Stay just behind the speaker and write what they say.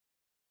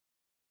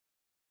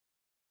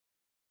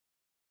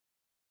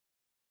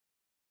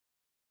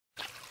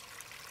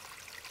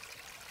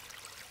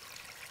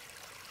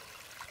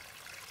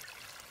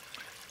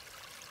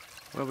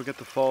Well, we got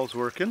the falls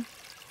working.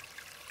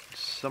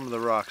 Some of the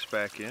rocks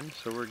back in,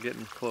 so we're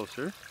getting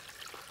closer.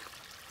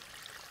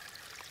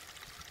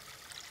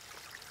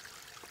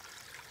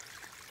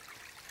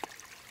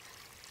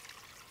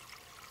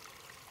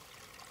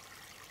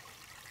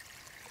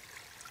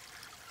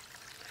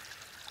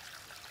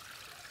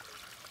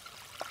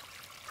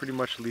 Pretty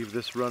much leave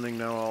this running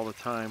now all the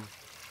time.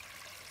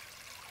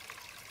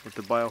 Let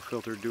the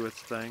biofilter do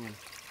its thing.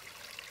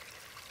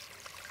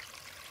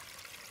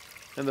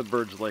 And the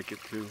birds like it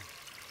too.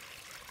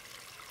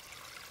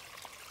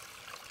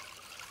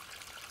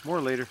 More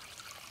later.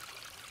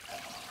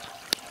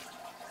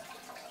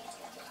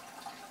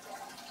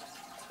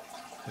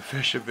 The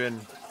fish have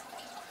been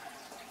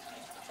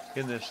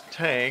in this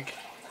tank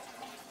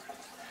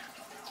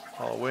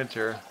all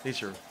winter.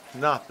 These are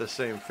not the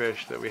same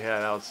fish that we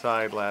had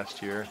outside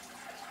last year.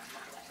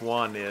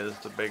 One is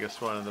the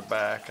biggest one in the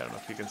back. I don't know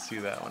if you can see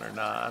that one or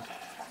not.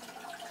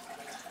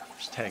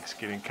 This tank's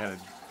getting kind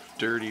of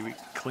dirty. We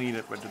clean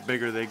it, but the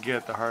bigger they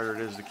get, the harder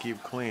it is to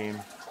keep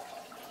clean.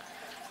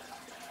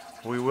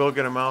 We will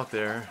get them out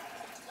there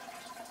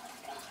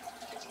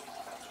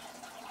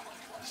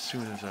as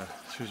soon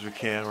as we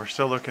can. We're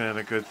still looking at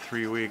a good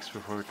 3 weeks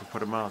before we can put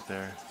them out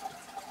there.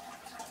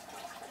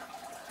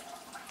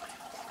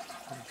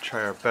 We'll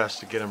try our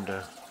best to get them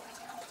to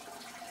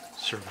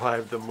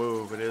survive the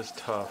move. It is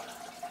tough.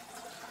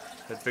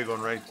 That big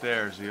one right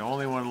there is the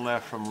only one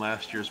left from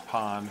last year's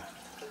pond.